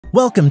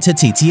Welcome to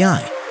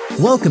TTI.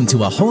 Welcome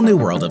to a whole new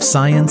world of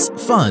science,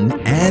 fun,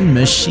 and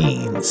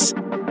machines.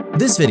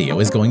 This video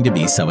is going to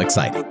be so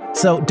exciting,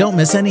 so don't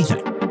miss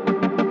anything.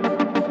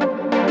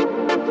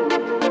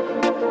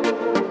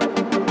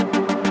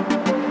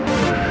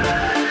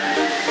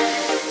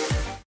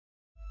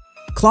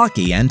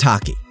 CLOCKY and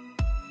TOCKY.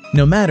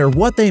 No matter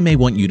what they may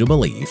want you to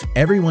believe,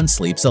 everyone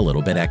sleeps a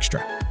little bit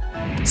extra.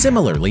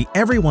 Similarly,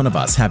 every one of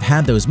us have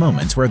had those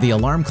moments where the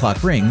alarm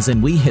clock rings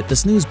and we hit the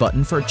snooze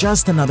button for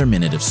just another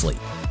minute of sleep.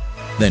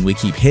 Then we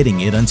keep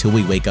hitting it until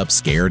we wake up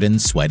scared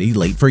and sweaty,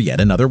 late for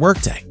yet another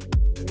workday.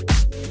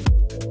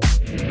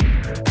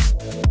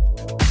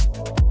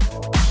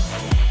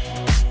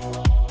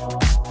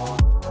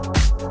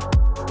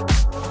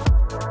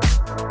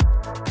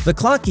 The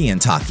CLOCKY and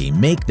TOCKY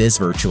make this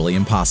virtually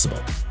impossible,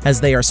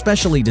 as they are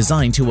specially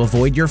designed to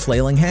avoid your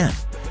flailing hand.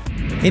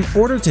 In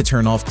order to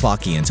turn off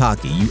CLOCKY and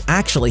TOCKY, you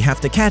actually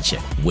have to catch it,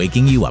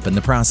 waking you up in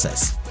the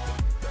process.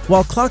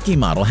 While CLOCKY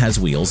model has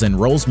wheels and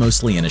rolls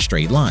mostly in a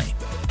straight line,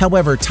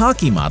 however,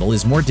 TOCKY model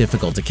is more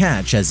difficult to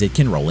catch as it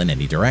can roll in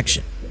any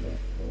direction.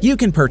 You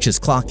can purchase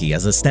CLOCKY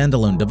as a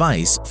standalone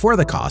device for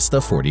the cost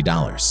of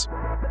 $40.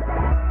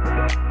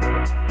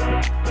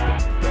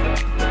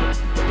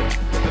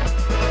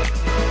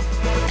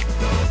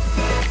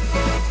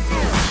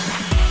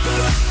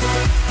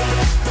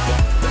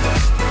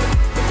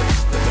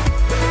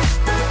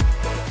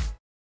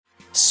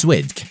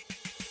 SWDK.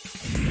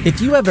 If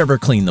you have ever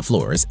cleaned the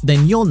floors,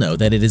 then you'll know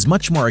that it is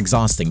much more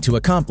exhausting to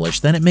accomplish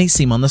than it may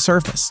seem on the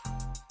surface.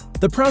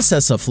 The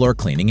process of floor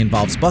cleaning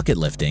involves bucket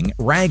lifting,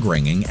 rag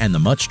wringing, and the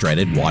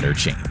much-dreaded water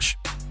change,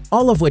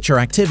 all of which are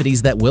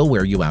activities that will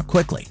wear you out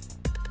quickly.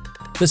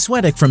 The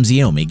SWDK from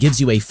Xiaomi gives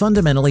you a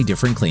fundamentally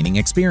different cleaning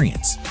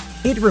experience.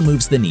 It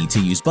removes the need to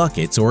use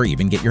buckets or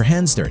even get your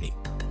hands dirty.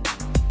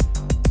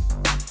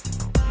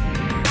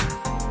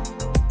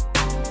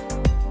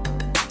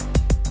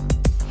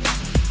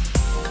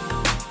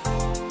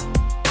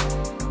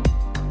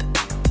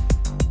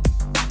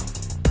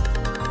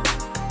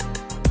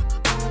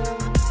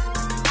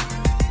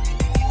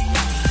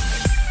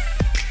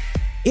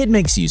 It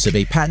makes use of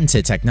a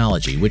patented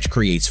technology which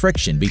creates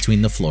friction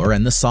between the floor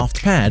and the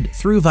soft pad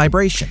through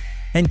vibration,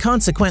 and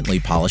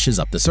consequently polishes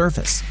up the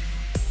surface.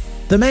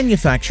 The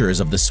manufacturers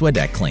of the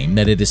SWDK claim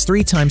that it is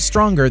 3 times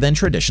stronger than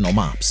traditional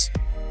mops.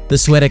 The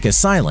SWDK is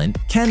silent,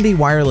 can be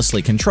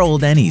wirelessly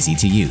controlled, and easy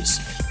to use.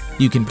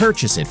 You can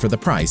purchase it for the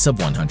price of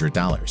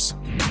 $100.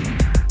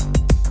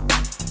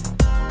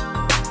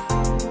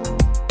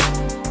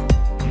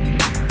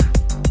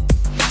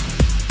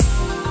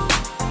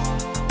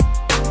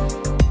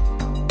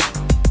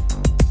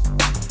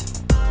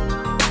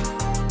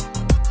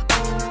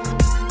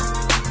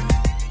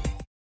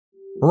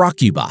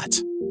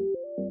 ROCKUBOT.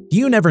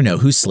 You never know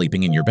who's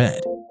sleeping in your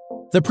bed.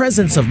 The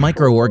presence of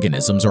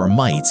microorganisms or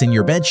mites in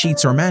your bed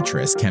sheets or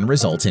mattress can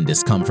result in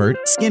discomfort,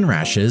 skin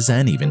rashes,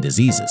 and even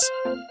diseases.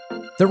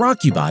 The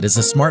ROCKUBOT is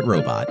a smart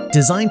robot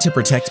designed to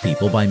protect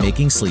people by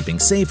making sleeping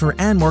safer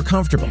and more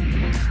comfortable.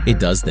 It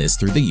does this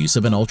through the use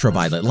of an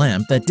ultraviolet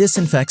lamp that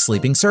disinfects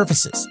sleeping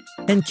surfaces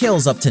and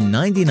kills up to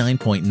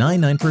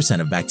 99.99%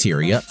 of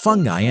bacteria,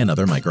 fungi, and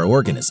other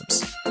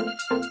microorganisms.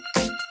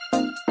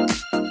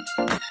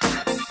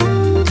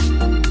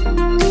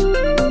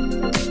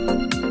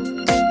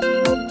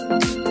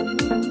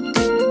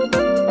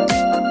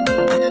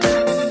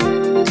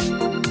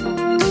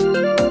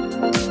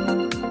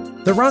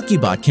 The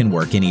ROCKUBOT can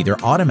work in either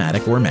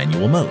automatic or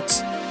manual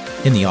modes.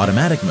 In the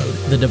automatic mode,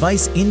 the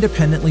device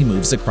independently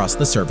moves across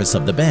the surface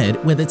of the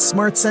bed with its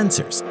smart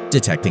sensors,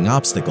 detecting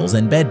obstacles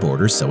and bed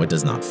borders so it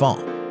does not fall.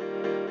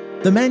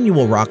 The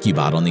manual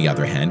ROCKUBOT, on the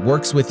other hand,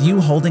 works with you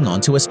holding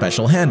onto a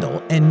special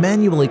handle and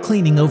manually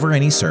cleaning over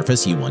any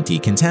surface you want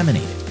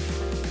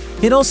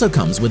decontaminated. It also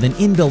comes with an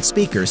inbuilt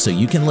speaker so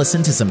you can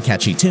listen to some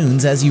catchy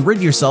tunes as you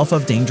rid yourself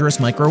of dangerous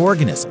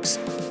microorganisms.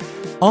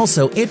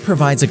 Also, it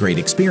provides a great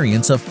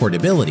experience of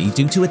portability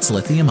due to its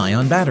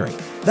lithium-ion battery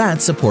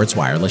that supports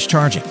wireless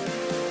charging.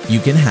 You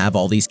can have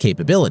all these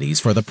capabilities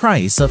for the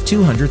price of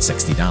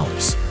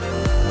 $260.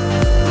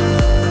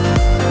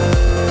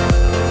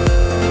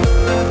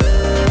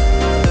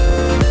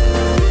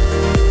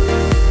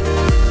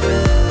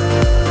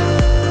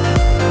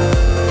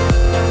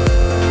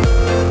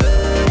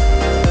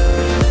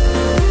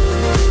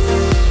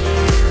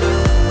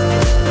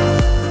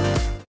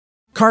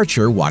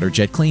 KARCHER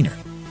WaterJet Cleaner.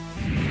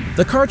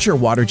 The KARCHER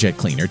WaterJet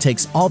Cleaner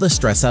takes all the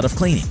stress out of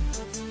cleaning.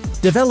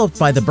 Developed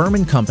by the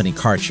Berman company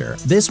KARCHER,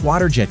 this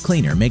WaterJet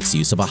cleaner makes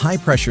use of a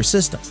high-pressure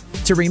system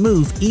to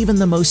remove even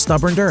the most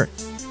stubborn dirt.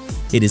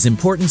 It is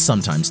important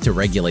sometimes to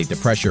regulate the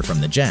pressure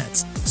from the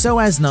jets so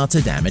as not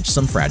to damage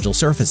some fragile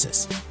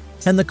surfaces.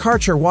 And the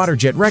KARCHER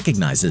WaterJet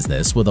recognizes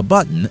this with a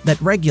button that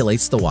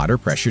regulates the water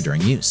pressure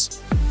during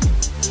use.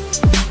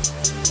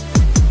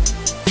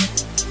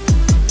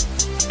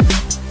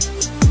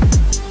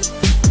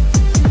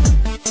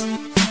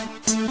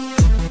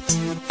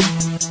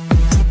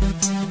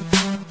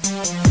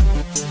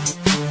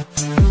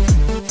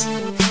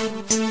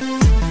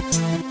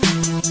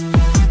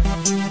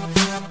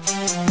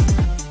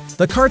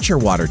 The KARCHER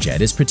WaterJet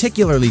is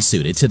particularly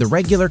suited to the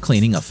regular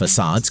cleaning of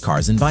facades,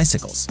 cars, and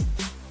bicycles.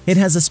 It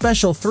has a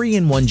special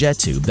 3-in-1 jet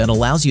tube that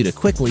allows you to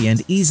quickly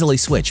and easily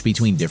switch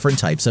between different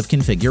types of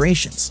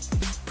configurations,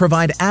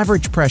 provide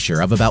average pressure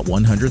of about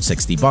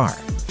 160 bar,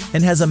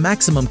 and has a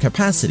maximum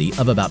capacity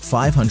of about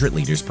 500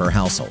 liters per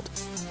household.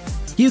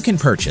 You can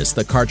purchase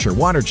the KARCHER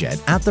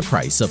WaterJet at the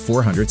price of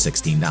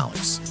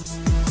 $416.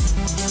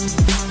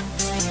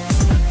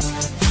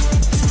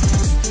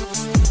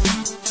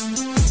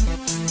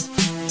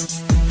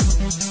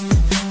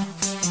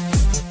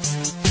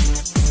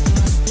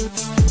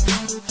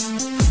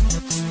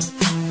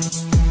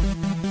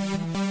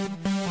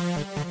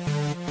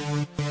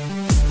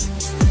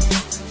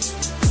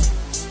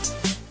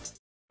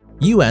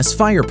 U.S.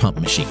 FirePump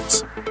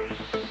Machines.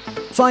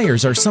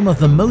 Fires are some of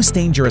the most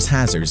dangerous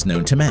hazards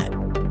known to man,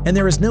 and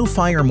there is no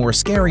fire more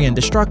scary and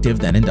destructive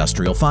than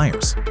industrial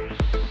fires.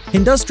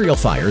 Industrial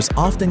fires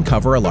often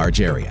cover a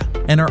large area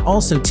and are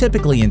also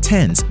typically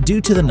intense due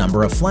to the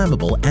number of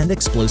flammable and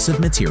explosive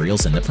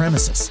materials in the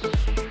premises.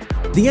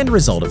 The end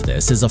result of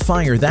this is a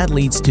fire that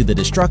leads to the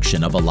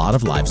destruction of a lot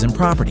of lives and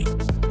property,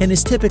 and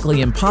is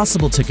typically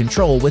impossible to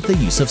control with the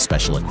use of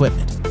special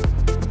equipment.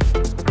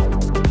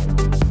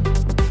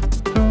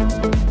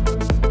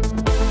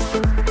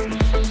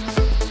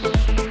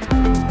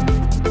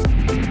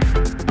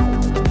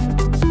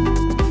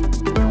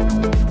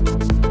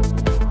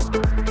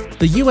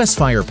 The U.S.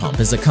 FirePump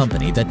is a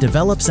company that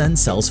develops and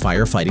sells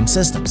firefighting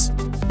systems,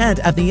 and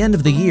at the end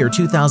of the year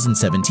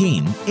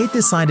 2017, it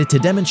decided to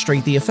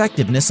demonstrate the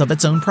effectiveness of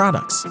its own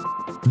products.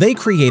 They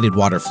created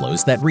water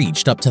flows that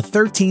reached up to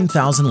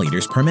 13,000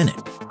 liters per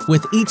minute,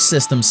 with each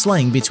system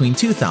slaying between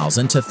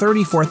 2,000 to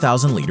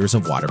 34,000 liters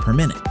of water per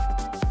minute.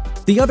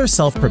 The other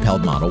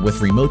self-propelled model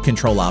with remote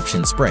control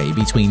option spray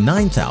between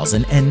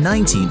 9,000 and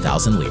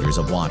 19,000 liters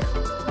of water.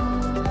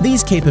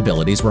 These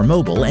capabilities were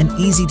mobile and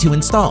easy to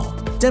install,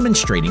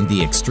 demonstrating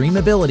the extreme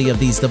ability of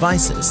these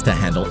devices to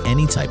handle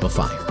any type of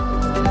fire.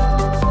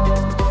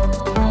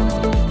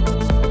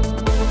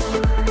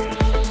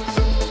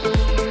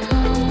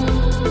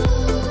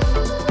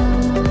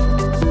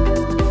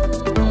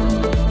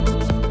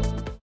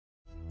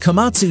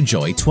 KOMATSU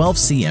Joy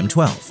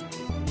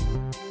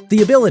 12CM12.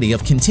 The ability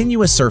of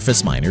continuous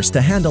surface miners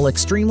to handle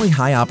extremely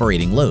high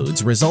operating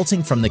loads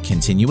resulting from the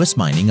continuous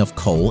mining of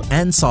coal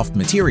and soft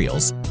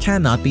materials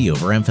cannot be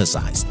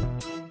overemphasized.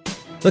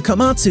 The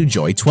KOMATSU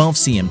Joy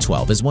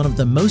 12CM12 is one of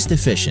the most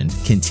efficient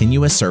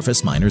continuous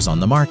surface miners on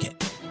the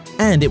market,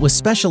 and it was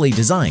specially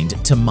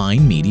designed to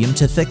mine medium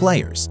to thick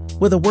layers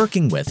with a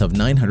working width of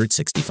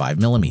 965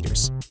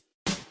 millimeters.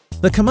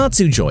 The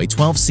KOMATSU Joy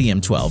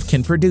 12CM12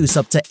 can produce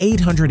up to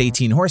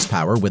 818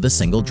 horsepower with a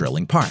single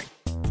drilling part,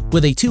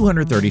 with a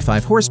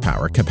 235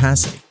 horsepower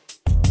capacity.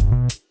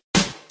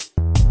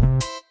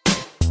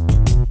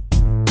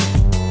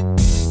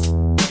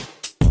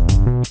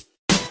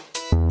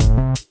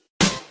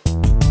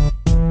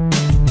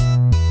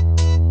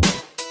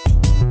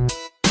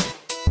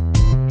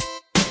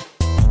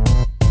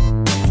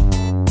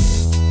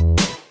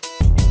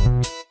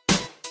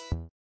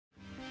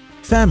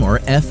 FAMUR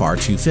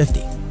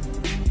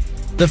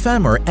FR250. The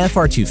FAMUR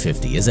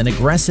FR250 is an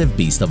aggressive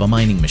beast of a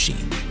mining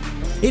machine.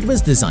 It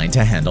was designed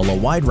to handle a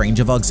wide range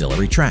of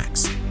auxiliary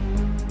tracks.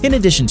 In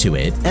addition to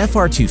it,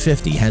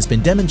 FR250 has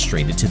been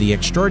demonstrated to the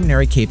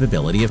extraordinary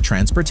capability of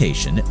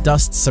transportation,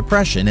 dust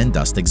suppression, and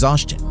dust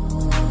exhaustion.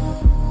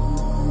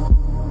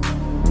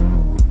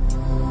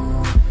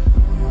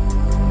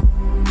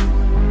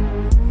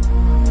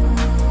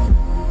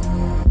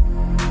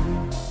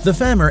 The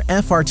FAMUR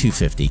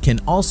FR250 can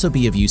also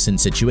be of use in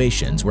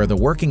situations where the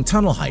working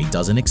tunnel height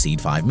doesn't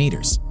exceed 5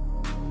 meters.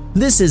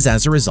 This is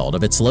as a result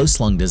of its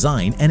low-slung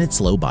design and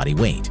its low body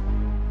weight.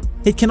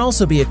 It can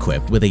also be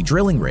equipped with a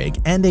drilling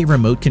rig and a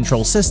remote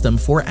control system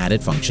for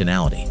added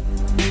functionality.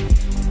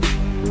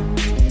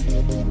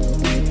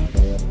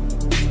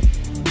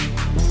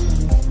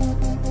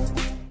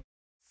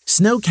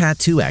 Snowcat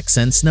 2X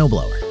and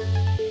Snowblower.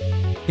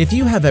 If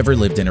you have ever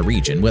lived in a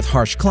region with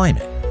harsh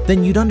climate,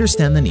 then you'd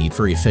understand the need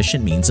for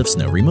efficient means of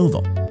snow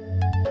removal.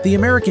 The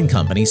American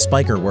company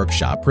Spiker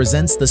Workshop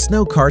presents the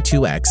Snowcar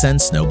 2X and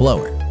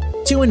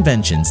Snowblower, two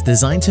inventions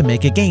designed to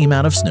make a game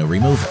out of snow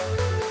removal.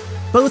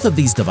 Both of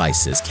these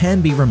devices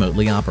can be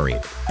remotely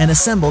operated and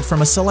assembled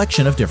from a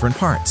selection of different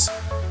parts.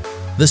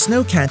 The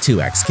Snowcat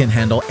 2X can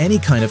handle any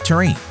kind of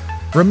terrain,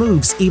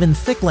 removes even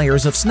thick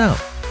layers of snow,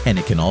 and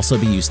it can also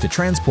be used to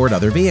transport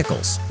other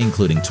vehicles,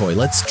 including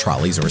toilets,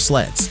 trolleys, or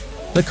sleds.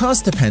 The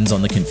cost depends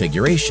on the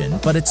configuration,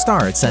 but it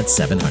starts at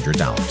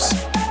 $700.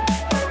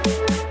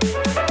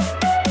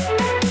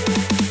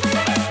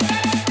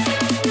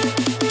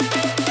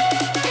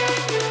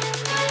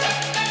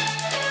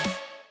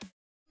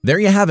 There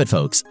you have it,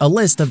 folks, a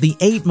list of the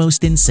 8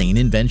 most insane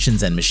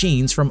inventions and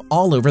machines from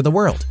all over the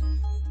world.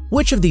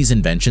 Which of these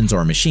inventions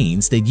or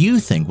machines did you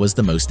think was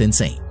the most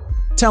insane?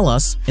 Tell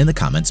us in the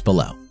comments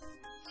below.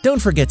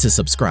 Don't forget to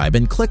subscribe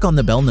and click on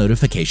the bell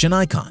notification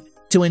icon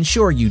to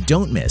ensure you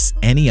don't miss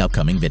any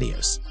upcoming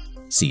videos.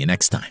 See you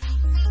next time.